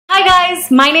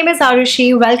my name is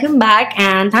Aarushi. Welcome back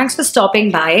and thanks for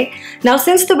stopping by. Now,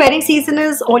 since the wedding season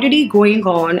is already going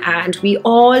on and we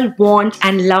all want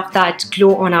and love that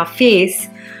glow on our face,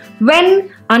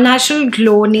 when our natural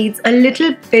glow needs a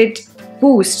little bit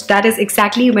boost, that is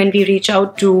exactly when we reach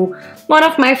out to one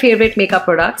of my favorite makeup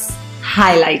products,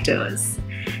 highlighters.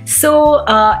 So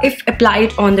if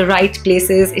applied on the right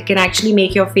places, it can actually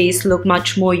make your face look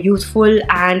much more youthful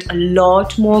and a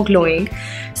lot more glowing.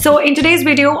 So in today's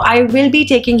video, I will be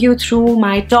taking you through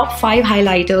my top 5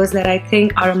 highlighters that I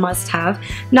think are a must-have.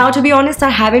 Now, to be honest, I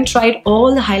haven't tried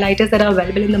all the highlighters that are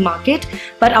available in the market,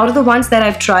 but out of the ones that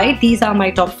I've tried, these are my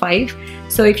top 5.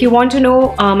 So if you want to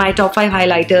know my top 5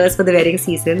 highlighters for the wedding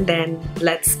season, then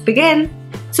let's begin.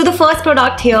 So the first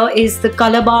product here is the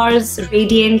Color Bar's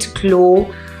Radiant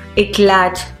Glow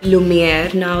Eclat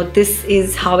Lumiere. Now this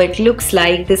is how it looks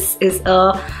like. This is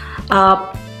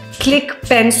a click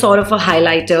pen sort of a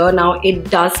highlighter. Now it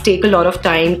does take a lot of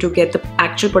time to get the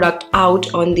actual product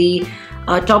out on the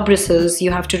top bristles.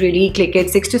 You have to really click it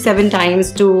 6 to 7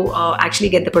 times to actually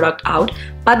get the product out,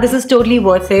 but this is totally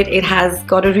worth it. It has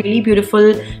got a really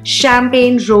beautiful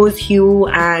champagne rose hue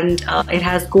and it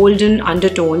has golden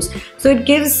undertones, so it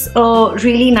gives a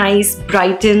really nice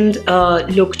brightened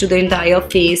look to the entire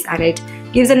face, and it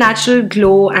gives a natural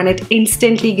glow, and it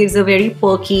instantly gives a very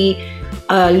perky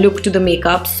look to the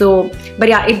makeup. So but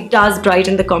yeah, it does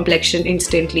brighten the complexion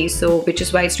instantly, so which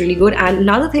is why it's really good. And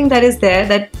another thing that is there,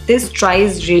 that this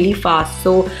dries really fast,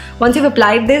 so once you've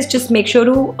applied this, just make sure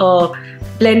to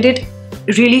blend it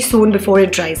really soon before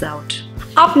it dries out.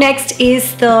 Up next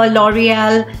is the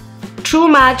L'Oreal True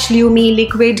Match Lumi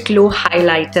Liquid Glow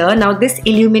Highlighter. Now this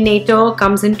illuminator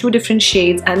comes in 2 different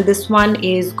shades, and this one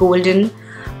is golden.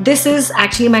 This is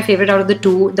actually my favorite out of the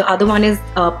 2. The other one is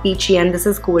peachy and this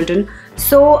is golden.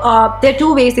 So there are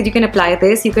 2 ways that you can apply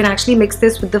this. You can actually mix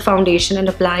this with the foundation and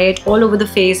apply it all over the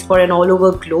face for an all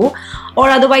over glow, or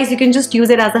otherwise you can just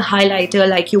use it as a highlighter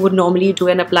like you would normally do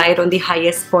and apply it on the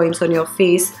highest points on your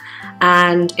face,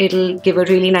 and it'll give a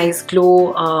really nice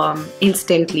glow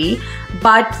instantly.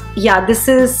 But yeah, this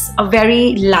is a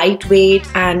very lightweight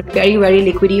and very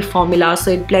liquidy formula,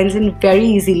 so it blends in very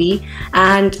easily,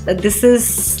 and this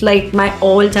is like my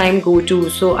all-time go-to.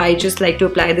 So I just like to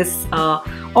apply this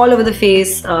all over the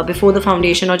face before the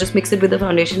foundation, or just mix it with the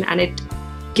foundation, and it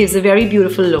gives a very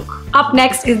beautiful look. Up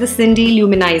next is the Cindy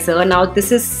Luminizer. Now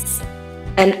this is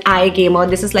an eye gamer.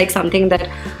 This is like something that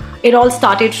it all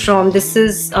started from. This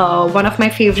is one of my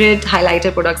favorite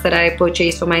highlighter products that I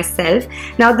purchased for myself.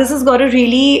 Now this has got a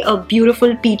really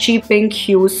beautiful peachy pink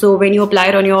hue, so when you apply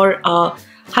it on your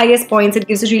highest points, it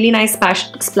gives a really nice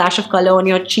splash of color on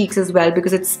your cheeks as well,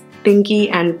 because it's pinky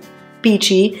and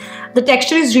peachy. The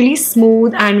texture is really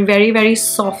smooth and very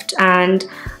soft, and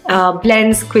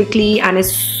blends quickly, and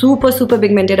is super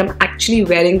pigmented. I'm actually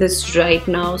wearing this right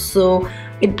now, so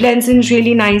it blends in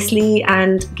really nicely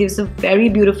and gives a very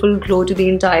beautiful glow to the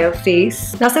entire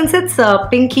face. Now since it's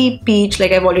pinky peach,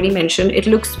 like I've already mentioned, it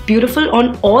looks beautiful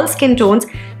on all skin tones,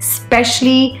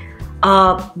 especially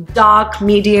dark,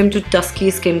 medium to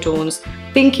dusky skin tones.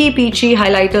 Pinky peachy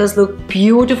highlighters look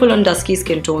beautiful on dusky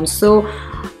skin tones, so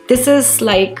this is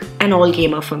like an all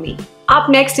gamer for me. Up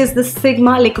next is the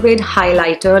Sigma Liquid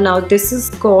Highlighter. Now this is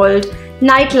called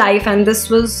Nightlife, and this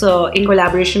was in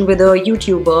collaboration with a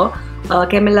YouTuber,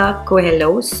 Camila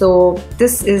Coelho. So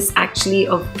this is actually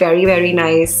a very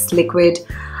nice liquid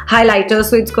highlighter.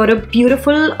 So it's got a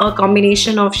beautiful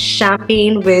combination of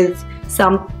champagne with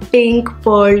some pink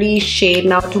pearly shade.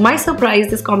 Now to my surprise,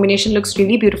 this combination looks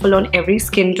really beautiful on every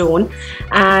skin tone,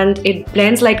 and it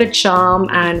blends like a charm,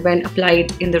 and when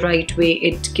applied in the right way,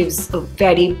 it gives a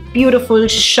very beautiful,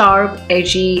 sharp,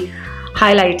 edgy,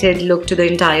 highlighted look to the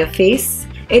entire face.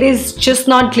 It is just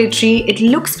not glittery. It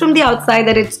looks from the outside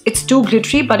that it's too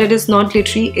glittery, but it is not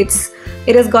glittery.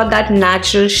 It has got that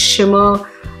natural shimmer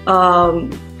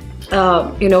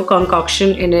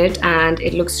concoction in it, and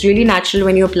it looks really natural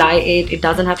when you apply it. It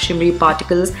doesn't have shimmery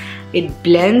particles. It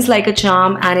blends like a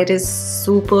charm, and it is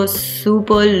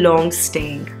super long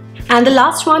staying. And the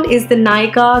last one is the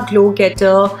Nykaa Glow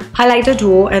Getter Highlighter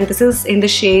Duo, and this is in the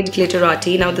shade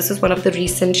Glitterati. Now this is one of the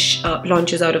recent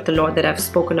launches out of the lot that I've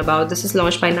spoken about. This is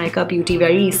launched by Nykaa Beauty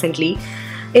very recently.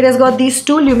 It has got these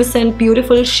 2 luminescent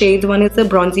beautiful shades. One is a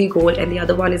bronzy gold and the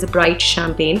other one is a bright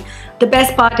champagne. The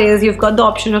best part is you've got the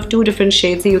option of 2 different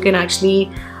shades, so you can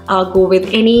actually go with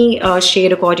any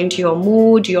shade according to your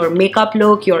mood, your makeup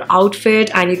look, your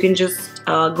outfit, and you can just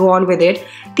go on with it.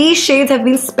 These shades have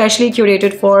been specially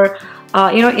curated for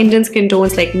Indian skin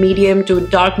tones like medium to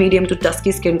dark medium to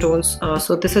dusky skin tones.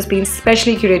 So this has been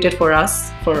specially curated for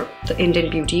us, for the Indian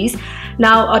beauties.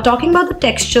 Now talking about the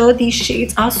texture, these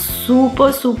shades are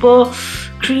super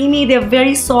creamy. They're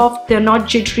very soft, they're not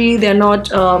jittery, they're not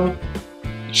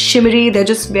shimmery, they're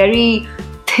just very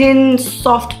thin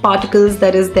soft particles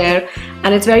that is there,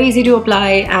 and it's very easy to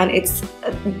apply, and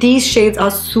these shades are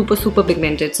super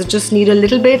pigmented, so just need a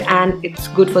little bit and it's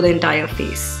good for the entire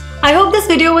face. I hope this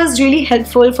video was really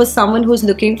helpful for someone who's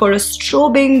looking for a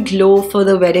strobing glow for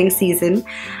the wedding season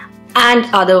and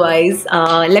otherwise.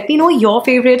 Let me know your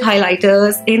favorite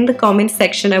highlighters in the comment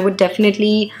section. I would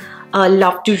definitely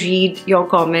love to read your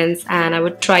comments, and I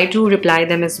would try to reply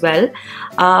them as well.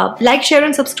 Like, share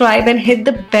and subscribe, and hit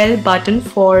the bell button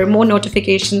for more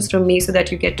notifications from me so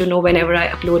that you get to know whenever I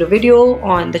upload a video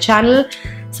on the channel.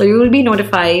 So you will be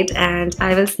notified, and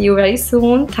I will see you very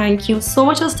soon. Thank you so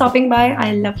much for stopping by.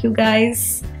 I love you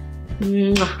guys.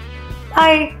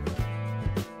 Bye.